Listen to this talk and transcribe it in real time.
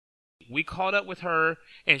we caught up with her,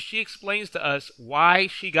 and she explains to us why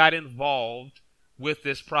she got involved with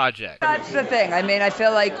this project. That's the thing. I mean, I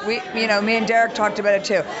feel like me and Derek talked about it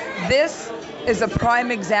too. This is a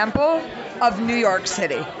prime example of New York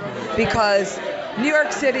City, because New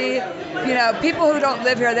York City, people who don't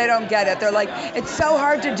live here, they don't get it. They're like, it's so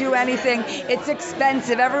hard to do anything. It's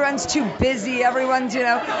expensive. Everyone's too busy. Everyone's,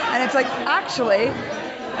 and it's like, actually,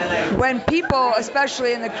 when people,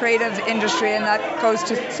 especially in the creative industry, and that goes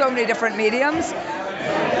to so many different mediums,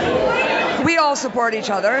 we all support each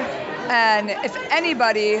other. And if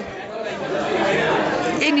anybody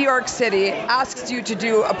in New York City asks you to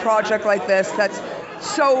do a project like this, that's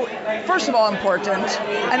so, first of all, important,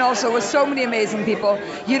 and also with so many amazing people,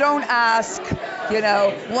 you don't ask,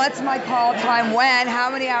 what's my call time, when, how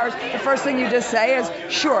many hours. The first thing you just say is,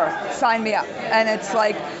 sure, sign me up. And it's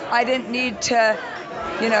like, I didn't need to,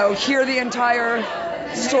 hear the entire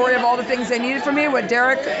story of all the things they needed from me. When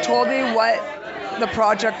Derek told me what the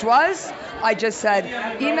project was, I just said,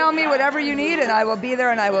 email me whatever you need and I will be there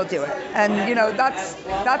and I will do it. And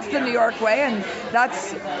that's the New York way, and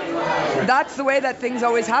that's the way that things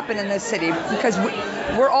always happen in this city, because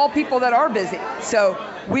we're all people that are busy. So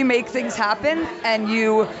we make things happen, and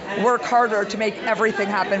you work harder to make everything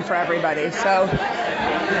happen for everybody. So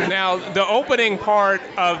now the opening part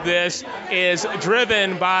of this is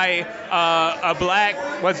driven by a black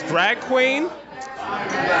drag queen.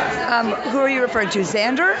 Who are you referring to?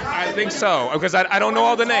 Xander? I think so, because I don't know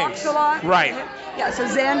all the names. Talks a lot. Right. Yeah, so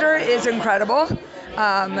Xander is incredible.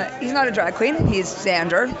 He's not a drag queen. He's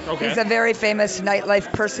Xander. Okay. He's a very famous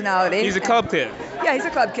nightlife personality. He's a club kid. Yeah, he's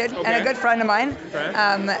a club kid and a good friend of mine. Okay.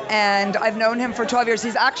 And I've known him for 12 years.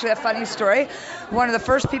 He's actually a funny story. One of the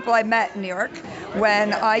first people I met in New York.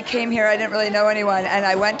 When I came here, I didn't really know anyone, and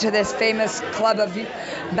I went to this famous club of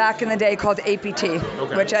back in the day called APT,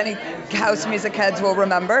 which any house music heads will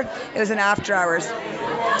remember. It was an after hours.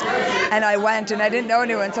 And I went, and I didn't know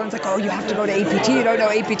anyone. Someone's like, oh, you have to go to APT. You don't know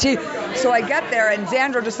APT. So I get there, and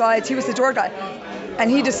Xander decides, he was the tour guide,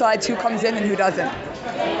 and he decides who comes in and who doesn't.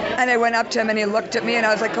 And I went up to him, and he looked at me, and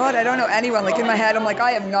I was like, God, I don't know anyone. Like, in my head, I'm like,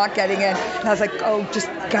 I am not getting in. And I was like, oh, just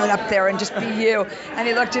get up there and just be you. And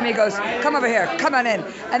he looked at me, he goes, come over here, come on in.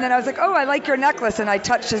 And then I was like, oh, I like your necklace. And I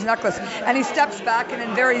touched his necklace. And he steps back, and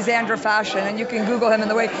in very Xander fashion, and you can Google him,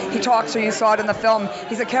 and the way he talks, or you saw it in the film,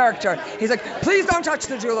 he's a character. He's like, please don't touch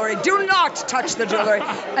the jewelry. Do not touch the jewelry.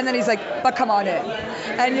 And then he's like, but come on in.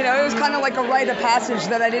 And, it was kind of like a rite of passage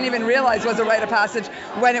that I didn't even realize was a rite of passage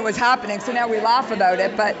when it was happening. So now we laugh about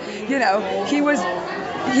it. But, he was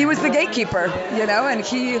the gatekeeper, and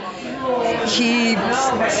he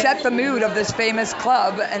set the mood of this famous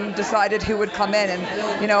club and decided who would come in.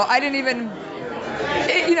 And, I didn't even,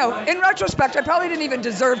 in retrospect, I probably didn't even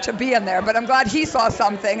deserve to be in there, but I'm glad he saw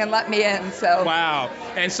something and let me in. So. Wow.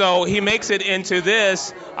 And so he makes it into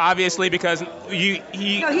this, obviously, because No,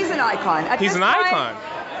 he's an icon. He's an icon.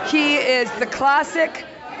 He is the classic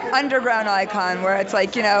underground icon, where it's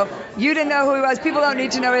like, you didn't know who he was, people don't need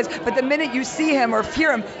to know his, but the minute you see him or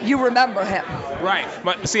hear him, you remember him. Right.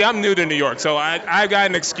 But see, I'm new to New York, so I got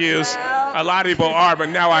an excuse. Well, a lot of people are, but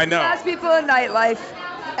now I know. As people in nightlife,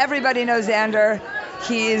 everybody knows Xander.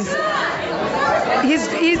 He's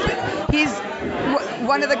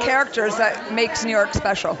one of the characters that makes New York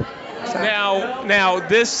special. So. Now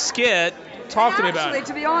this skit, talk to me about it.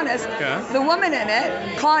 Actually, to be honest, the woman in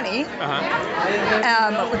it, Connie,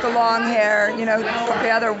 with the long hair, the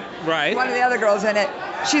other, one of the other girls in it,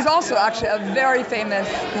 she's also actually a very famous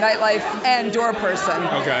nightlife and door person.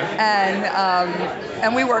 Okay.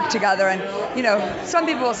 And we work together, and some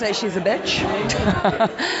people will say she's a bitch,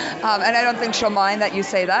 and I don't think she'll mind that you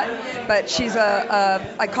say that, but she's an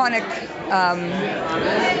iconic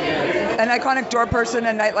door person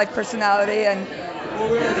and nightlife personality, and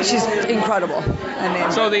she's incredible.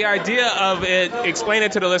 So the idea of it, explain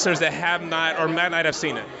it to the listeners that have not or might not have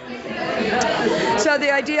seen it. So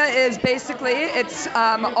the idea is basically it's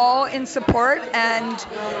all in support and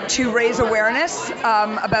to raise awareness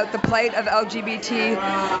about the plight of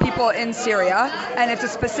LGBT people in Syria. And it's a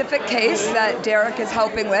specific case that Derek is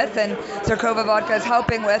helping with and Zerkova Vodka is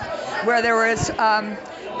helping with, where there was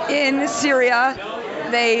in Syria,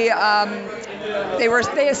 they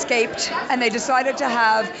escaped, and they decided to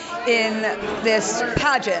have in this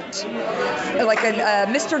pageant, like a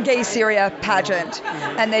Mr Gay Syria pageant,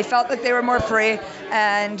 and they felt that they were more free,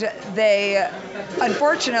 and they,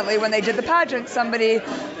 unfortunately, when they did the pageant, somebody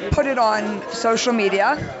put it on social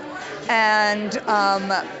media, and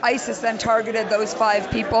ISIS then targeted those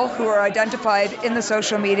 5 people who were identified in the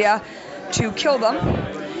social media to kill them.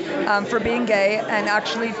 for being gay, and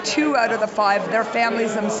actually 2 out of the 5, their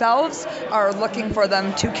families themselves are looking for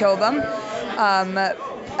them to kill them.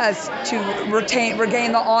 As to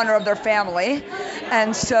regain the honor of their family.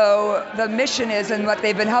 And so the mission is, and what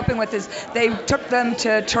they've been helping with is, they took them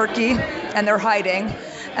to Turkey and they're hiding.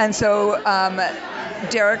 And so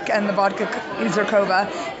Derek and the Vodka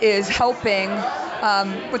Izerkova is helping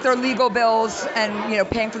with their legal bills and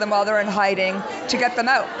paying for them while they're in hiding to get them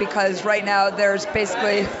out, because right now there's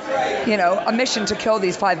basically a mission to kill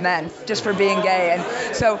these 5 men just for being gay.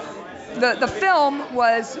 And so the film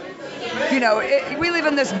was, we live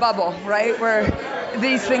in this bubble, right, where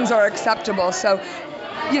these things are acceptable. So,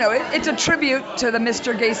 it's a tribute to the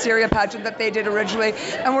Mr. Gay Syria pageant that they did originally.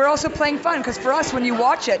 And we're also playing fun, because for us, when you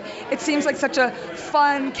watch it, it seems like such a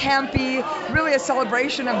fun, campy, really a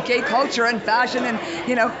celebration of gay culture and fashion. And,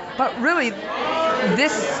 but really,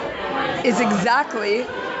 this is exactly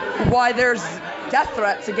why there's death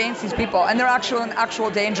threats against these people, and they're in actual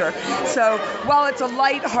danger. So while it's a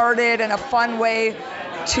light-hearted and a fun way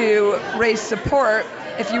to raise support,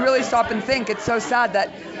 if you really stop and think, it's so sad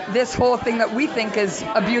that this whole thing that we think is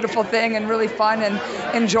a beautiful thing and really fun and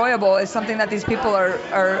enjoyable is something that these people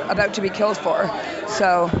are about to be killed for.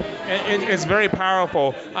 So it's very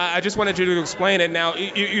powerful. I just wanted you to explain it. Now,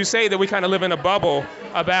 you say that we kind of live in a bubble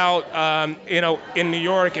about, in New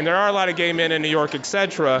York, and there are a lot of gay men in New York,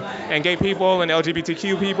 etc., and gay people and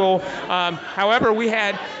LGBTQ people. However, we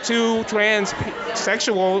had 2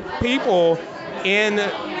 transsexual people in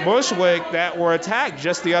Bushwick that were attacked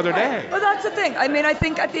just the other day. Well, that's the thing. I mean, I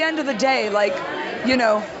think at the end of the day,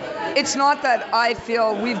 it's not that I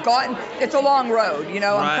feel we've gotten, it's a long road, I'm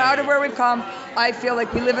proud of where we've come. I feel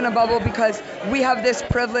like we live in a bubble because we have this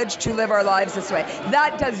privilege to live our lives this way.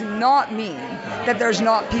 That does not mean that there's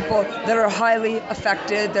not people that are highly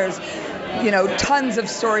affected. There's tons of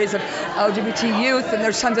stories of LGBT youth, and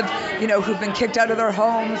there's tons of, who've been kicked out of their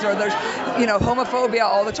homes, or there's, homophobia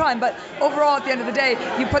all the time. But overall, at the end of the day,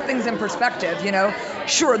 you put things in perspective,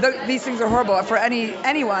 Sure, these things are horrible for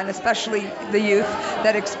anyone, especially the youth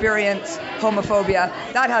that experience homophobia.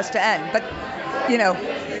 That has to end. But,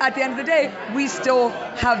 at the end of the day, we still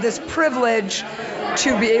have this privilege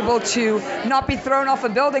to be able to not be thrown off a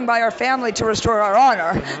building by our family to restore their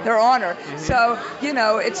honor. So,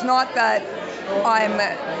 it's not that I'm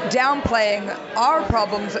downplaying our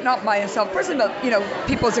problems, not myself personally, but,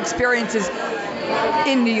 people's experiences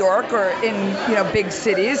in New York or in, big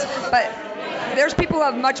cities. But there's people who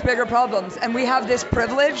have much bigger problems, and we have this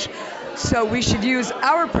privilege. So we should use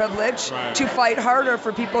our privilege to fight harder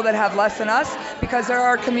for people that have less than us, because there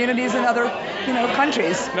are communities in other,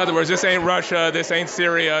 countries. In other words, this ain't Russia, this ain't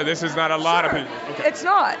Syria, this is not a lot of people. Okay. It's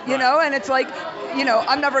not, and it's like,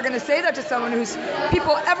 I'm never going to say that to someone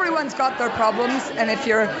everyone's got their problems, and if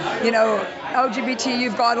you're, LGBT,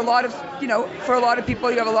 you've got a lot of, for a lot of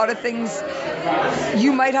people, you have a lot of things,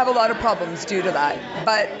 you might have a lot of problems due to that,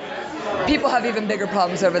 but people have even bigger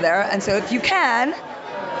problems over there, and so if you can,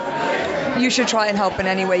 you should try and help in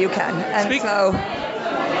any way you can. And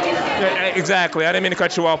Exactly. I didn't mean to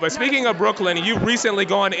cut you off. But speaking of Brooklyn, you've recently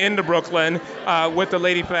gone into Brooklyn with the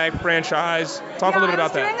Ladyfag franchise. Talk a little bit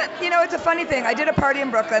about that. It's a funny thing. I did a party in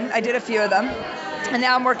Brooklyn. I did a few of them. And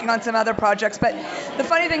now I'm working on some other projects. But the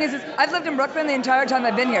funny thing is I've lived in Brooklyn the entire time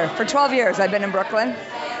I've been here. For 12 years I've been in Brooklyn.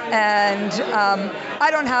 And I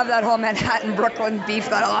don't have that whole Manhattan-Brooklyn beef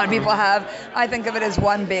that a lot of people have. I think of it as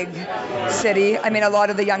one big city. I mean, a lot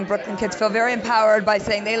of the young Brooklyn kids feel very empowered by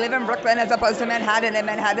saying they live in Brooklyn as opposed to Manhattan, and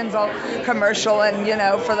Manhattan's all commercial and,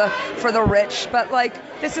 for the rich. But,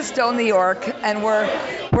 this is still New York, and we're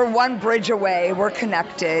one bridge away. We're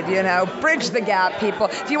connected, Bridge the gap, people.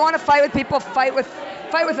 If you want to fight with people, fight with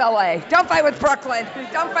LA. Don't fight with Brooklyn.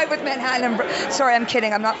 Don't fight with Manhattan. Sorry, I'm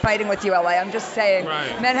kidding. I'm not fighting with you, LA. I'm just saying.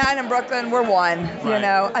 Right. Manhattan and Brooklyn, we're one.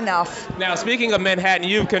 Enough. Now, speaking of Manhattan,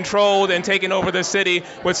 you've controlled and taken over the city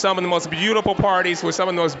with some of the most beautiful parties, with some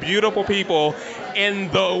of the most beautiful people in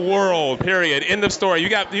the world, period. End of story.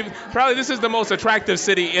 Probably this is the most attractive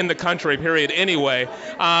city in the country, period, anyway.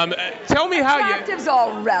 Tell me how Attractive's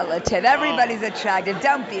all relative. Everybody's attractive.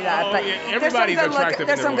 Don't be that. But everybody's attractive.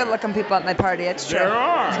 There's some good-looking people at my party. It's true. There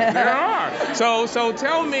are. So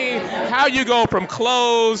tell me how you go from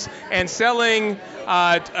clothes and selling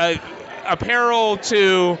apparel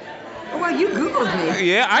to Well, you Googled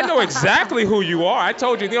me. Yeah, I know exactly who you are. I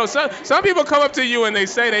told you. You know, some people come up to you and they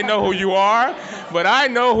say they know who you are, but I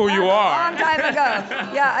know who you are. A long time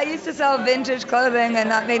ago. Yeah, I used to sell vintage clothing,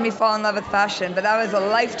 and that made me fall in love with fashion. But that was a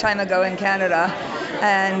lifetime ago in Canada,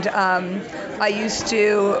 and I used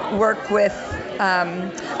to work with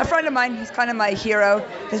a friend of mine. He's kind of my hero.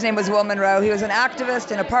 His name was Will Monroe. He was an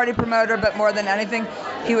activist and a party promoter, but more than anything,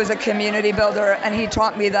 he was a community builder, and he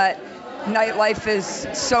taught me that nightlife is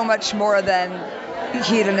so much more than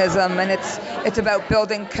hedonism, and it's about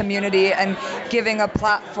building community and giving a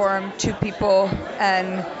platform to people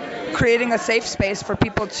and creating a safe space for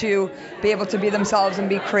people to be able to be themselves and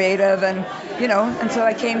be creative, and and so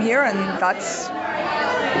I came here, and that's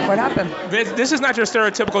what happened. This is not your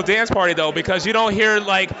stereotypical dance party though, because you don't hear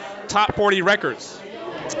like top 40 records.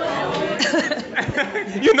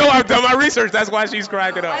 You know, I've done my research. That's why she's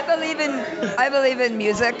cracking up. I believe in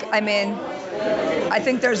music. I mean, I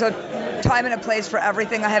think there's a time and a place for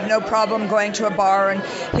everything. I have no problem going to a bar and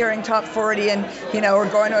hearing top 40 and or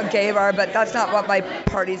going to a gay bar, but that's not what my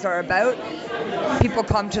parties are about. People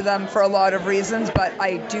come to them for a lot of reasons, but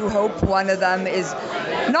I do hope one of them is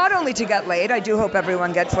not only to get laid. I do hope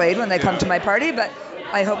everyone gets laid when they come to my party, but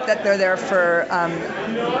I hope that they're there for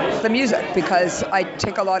the music, because I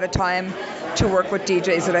take a lot of time to work with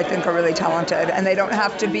DJs that I think are really talented, and they don't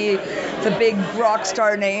have to be the big rock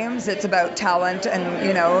star names. It's about talent,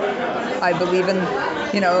 and I believe in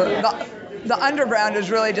the underground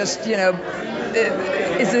is really just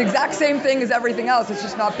it's the exact same thing as everything else. It's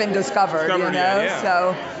just not been discovered, yeah.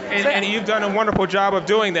 So. And you've done a wonderful job of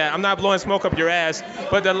doing that. I'm not blowing smoke up your ass,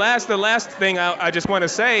 but the last thing I just want to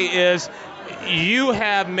say is you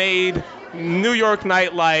have made New York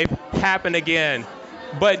nightlife happen again.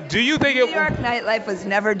 But do you think New York nightlife was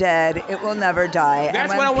never dead? It will never die.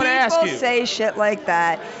 That's what I want to ask you. When people say shit like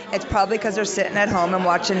that, it's probably because they're sitting at home and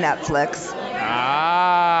watching Netflix.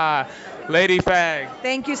 Ladyfag.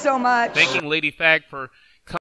 Thank you so much. Thanking Ladyfag for